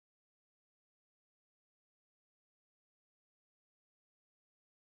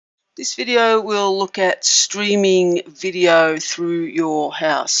This video will look at streaming video through your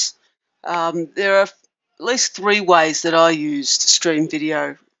house. There are at least 3 ways that I use to stream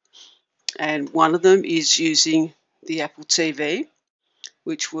video, and one of them is using the Apple TV,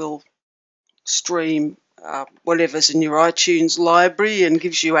 which will stream whatever's in your iTunes library and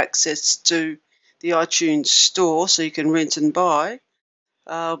gives you access to the iTunes store so you can rent and buy.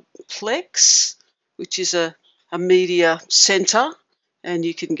 Plex, which is a media center, and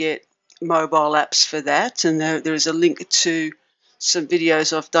you can get mobile apps for that, and there is a link to some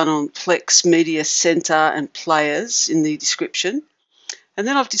videos I've done on Plex Media Center and players in the description. And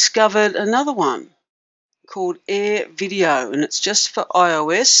then I've discovered another one called Air Video, and it's just for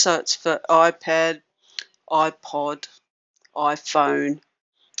iOS, so it's for iPad, iPod, iPhone.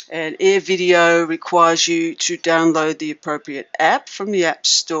 And Air Video requires you to download the appropriate app from the App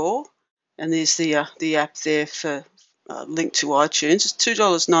Store, and there's the app there for linked to iTunes. It's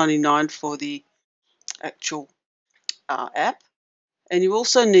 $2.99 for the actual app, and you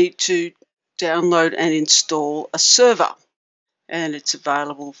also need to download and install a server, and it's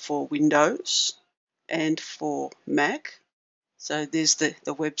available for Windows and for Mac. So there's the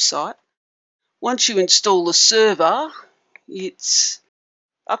website. Once you install the server, it's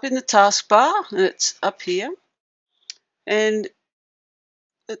up in the taskbar, and it's up here, and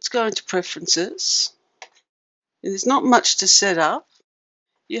let's go into preferences. And there's not much to set up.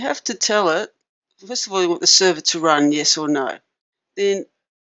 You have to tell it, first of all, you want the server to run, yes or no. Then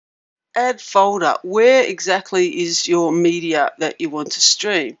add folder. Where exactly is your media that you want to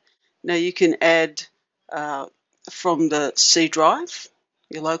stream? Now you can add from the C drive,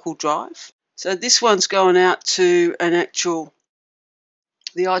 your local drive. So this one's going out to the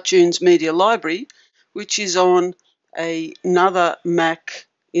iTunes Media Library, which is on another Mac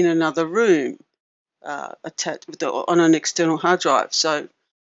in another room, attached on an external hard drive. So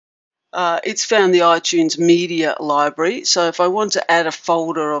it's found the iTunes Media Library. So if I want to add a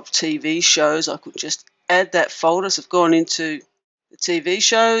folder of TV shows, I could just add that folder. So I've gone into the TV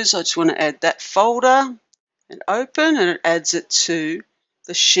shows. I just want to add that folder and open, and it adds it to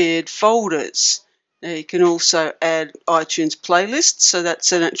the shared folders. Now you can also add iTunes playlists. So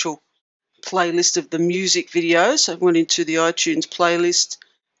that's an actual playlist of the music videos. So I went into the iTunes playlist,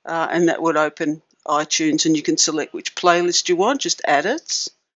 and that would open iTunes, and you can select which playlist you want. Just add it.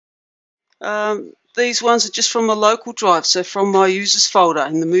 These ones are just from a local drive, so from my users folder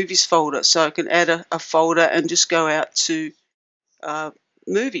in the movies folder. So I can add a folder and just go out to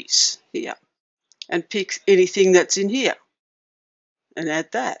movies here and pick anything that's in here and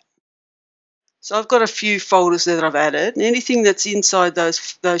add that. So I've got a few folders there that I've added, and anything that's inside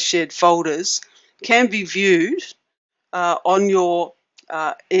those shared folders can be viewed on your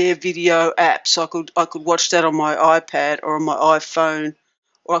Air Video app. So I could watch that on my iPad or on my iPhone,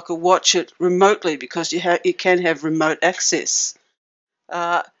 or I could watch it remotely because you can have remote access.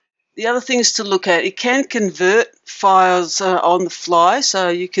 The other thing is to look at, it can convert files on the fly, so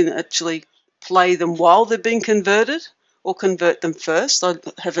you can actually play them while they're being converted or convert them first. I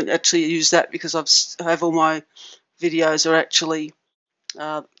haven't actually used that because I have all my videos are actually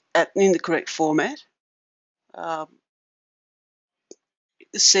in the correct format.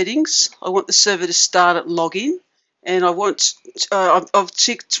 The settings, I want the server to start at login, and I've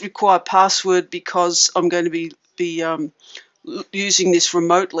ticked require password because I'm going to be using this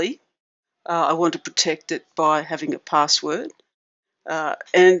remotely. I want to protect it by having a password.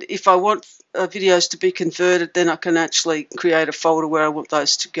 And if I want videos to be converted, then I can actually create a folder where I want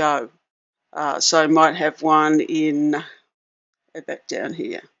those to go. So I might have one in, go back down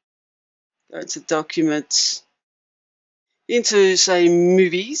here, go into documents, into, say,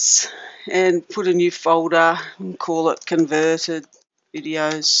 movies, and put a new folder and call it converted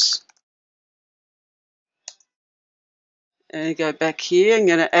videos. And go back here. I'm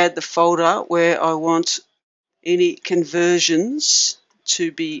going to add the folder where I want any conversions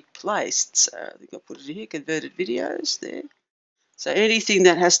to be placed. So I think I'll put it here, converted videos there. So anything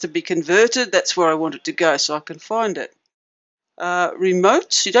that has to be converted, that's where I want it to go so I can find it.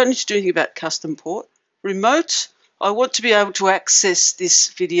 Remote, you don't need to do anything about custom port. Remote, I want to be able to access this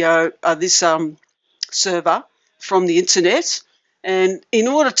video, this server from the internet. And in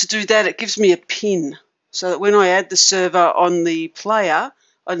order to do that, it gives me a PIN. So that when I add the server on the player,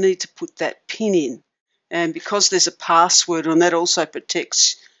 I need to put that PIN in. And because there's a password on that, also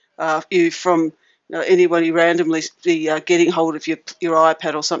protects you from anybody randomly getting hold of your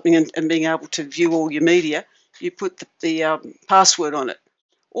iPad or something and being able to view all your media. You put the password on it.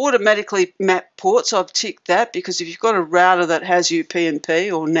 Automatically map ports, I've ticked that because if you've got a router that has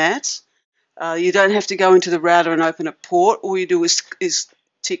UPnP or NAT, you don't have to go into the router and open a port. All you do is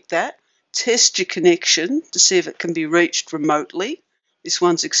tick that. Test your connection to see if it can be reached remotely. This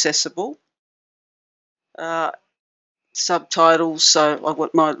one's accessible. Subtitles, so I've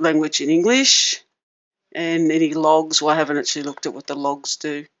got my language in English, and any logs. Well, I haven't actually looked at what the logs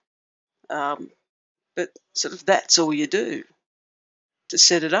do. But sort of that's all you do to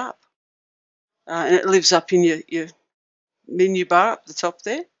set it up. And it lives up in your menu bar up the top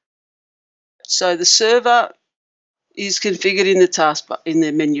there. So the server is configured in the taskbar, in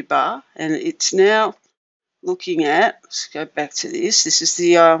the menu bar, and it's now looking at, let's go back to this. This is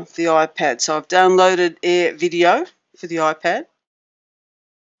the iPad. So I've downloaded Air Video for the iPad.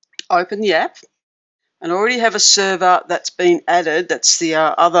 Open the app, and I already have a server that's been added. That's the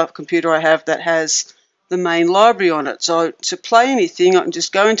other computer I have that has the main library on it. So to play anything, I can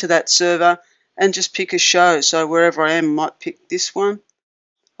just go into that server and just pick a show. So wherever I am, I might pick this one.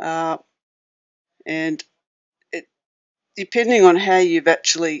 And it, depending on how you've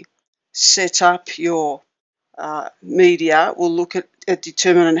actually set up your media, will look at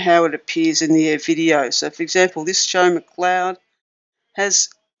determining how it appears in the Air Video. So for example, this show, McLeod, has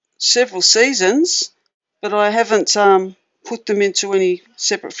several seasons, but I haven't put them into any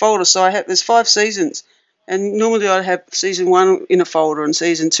separate folder. So there's 5 seasons, and normally I'd have season 1 in a folder and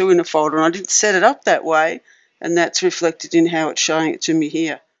season 2 in a folder, and I didn't set it up that way, and that's reflected in how it's showing it to me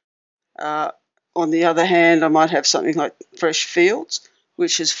here. On the other hand, I might have something like Fresh Fields,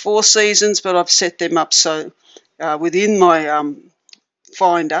 which has 4 seasons, but I've set them up so within my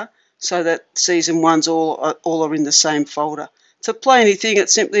Finder, so that season 1's all are in the same folder. To play anything,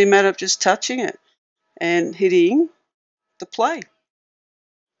 it's simply a matter of just touching it and hitting the play,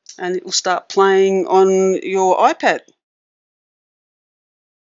 and it will start playing on your iPad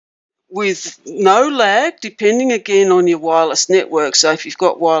with no lag, depending again on your wireless network. So if you've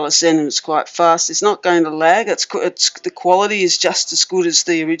got wireless and it's quite fast, it's not going to lag. The quality is just as good as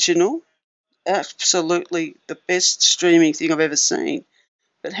the original. Absolutely the best streaming thing I've ever seen.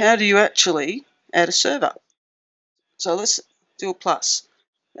 But how do you actually add a server? So let's do a plus.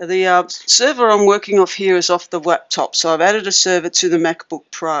 The server I'm working off here is off the laptop, so I've added a server to the MacBook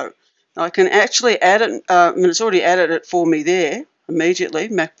Pro. Now I can actually add it, it's already added it for me there immediately,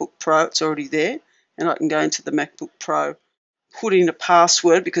 MacBook Pro, it's already there, and I can go into the MacBook Pro, put in a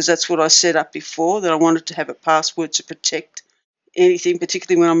password, because that's what I set up before, that I wanted to have a password to protect anything,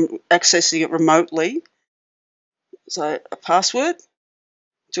 particularly when I'm accessing it remotely. So a password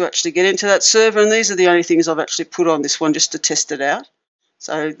to actually get into that server, and these are the only things I've actually put on this one just to test it out.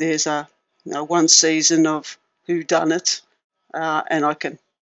 So there's one season of Who Done It, and I can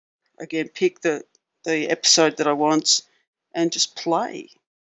again pick the episode that I want and just play,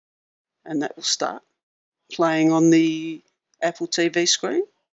 and that will start playing on the Apple TV screen.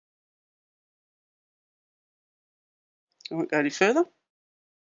 I won't go any further.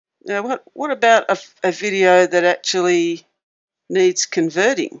 Now, what about a video that actually needs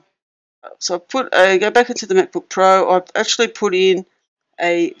converting? So I go back into the MacBook Pro. I've actually put in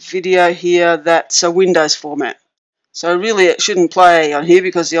a video here that's a Windows format. So really it shouldn't play on here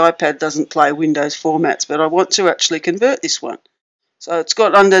because the iPad doesn't play Windows formats, but I want to actually convert this one. So it's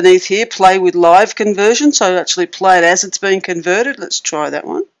got underneath here, play with live conversion, so actually play it as it's being converted. Let's try that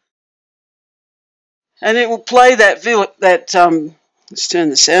one. And it will play that, let's turn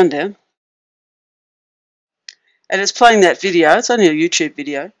the sound down. And it's playing that video, it's only a YouTube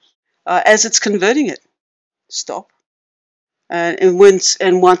video, as it's converting it. Stop. And once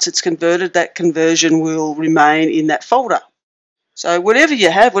it's converted, that conversion will remain in that folder. So whatever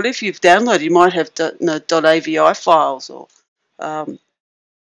you have, whatever you've downloaded, you might have .avi files or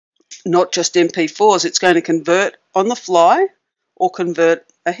not just MP4s. It's going to convert on the fly or convert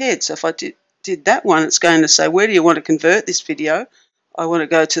ahead. So if I did that one, it's going to say, where do you want to convert this video? I want to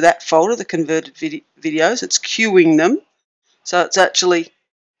go to that folder, the converted videos. It's queuing them. So it's actually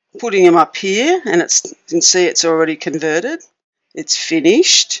putting them up here, and you can see it's already converted. It's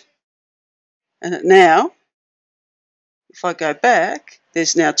finished. And now, if I go back,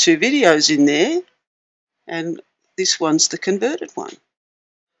 there's now 2 videos in there, and this one's the converted one.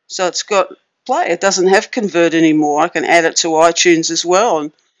 So it's got play. It doesn't have convert anymore. I can add it to iTunes as well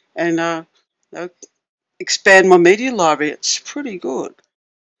and expand my media library. It's pretty good.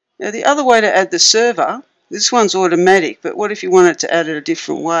 Now the other way to add the server, this one's automatic, but what if you wanted to add it a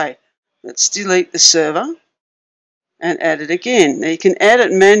different way? Let's delete the server and add it again. Now you can add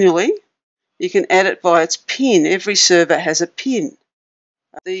it manually. You can add it by its pin. Every server has a pin.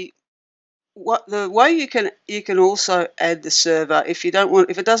 The way you can also add the server, if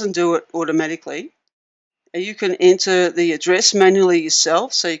it doesn't do it automatically, you can enter the address manually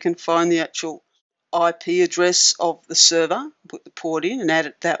yourself, so you can find the actual IP address of the server, put the port in and add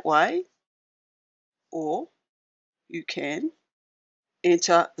it that way, or you can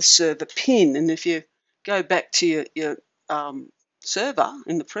enter the server PIN. And if you go back to your server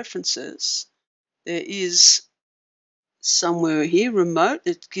in the preferences, there is somewhere here, remote,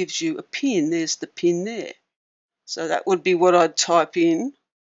 it gives you a PIN. There's the PIN there. So that would be what I'd type in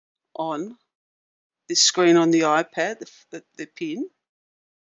on this screen on the iPad, the PIN.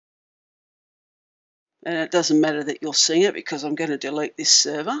 And it doesn't matter that you're seeing it because I'm going to delete this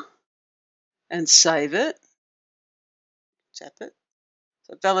server and save it. Tap it.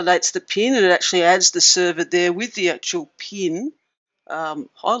 So it validates the PIN and it actually adds the server there with the actual PIN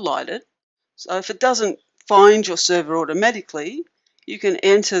highlighted. So if it doesn't find your server automatically, you can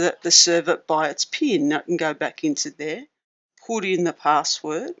enter the server by its PIN. Now I can go back into there, put in the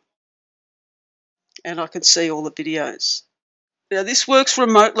password, and I can see all the videos. Now this works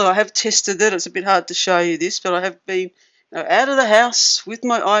remotely. I have tested it. It's a bit hard to show you this, but I have been out of the house with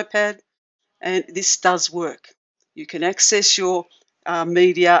my iPad, and this does work. You can access your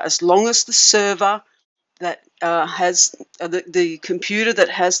media as long as the server that has the computer that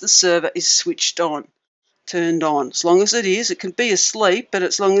has the server is switched on, turned on. As long as it is, it can be asleep, but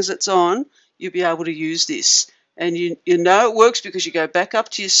as long as it's on, you'll be able to use this. And you know it works because you go back up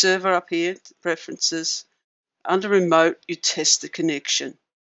to your server up here, preferences, under remote, you test the connection,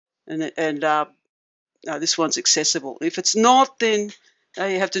 and this one's accessible. If it's not, then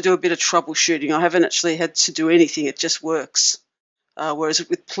you have to do a bit of troubleshooting. I haven't actually had to do anything; it just works. Whereas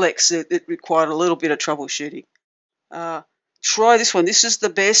with Plex, it required a little bit of troubleshooting. Try this one. This is the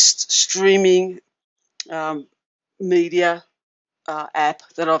best streaming media app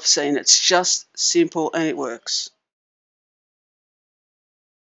that I've seen. It's just simple and it works.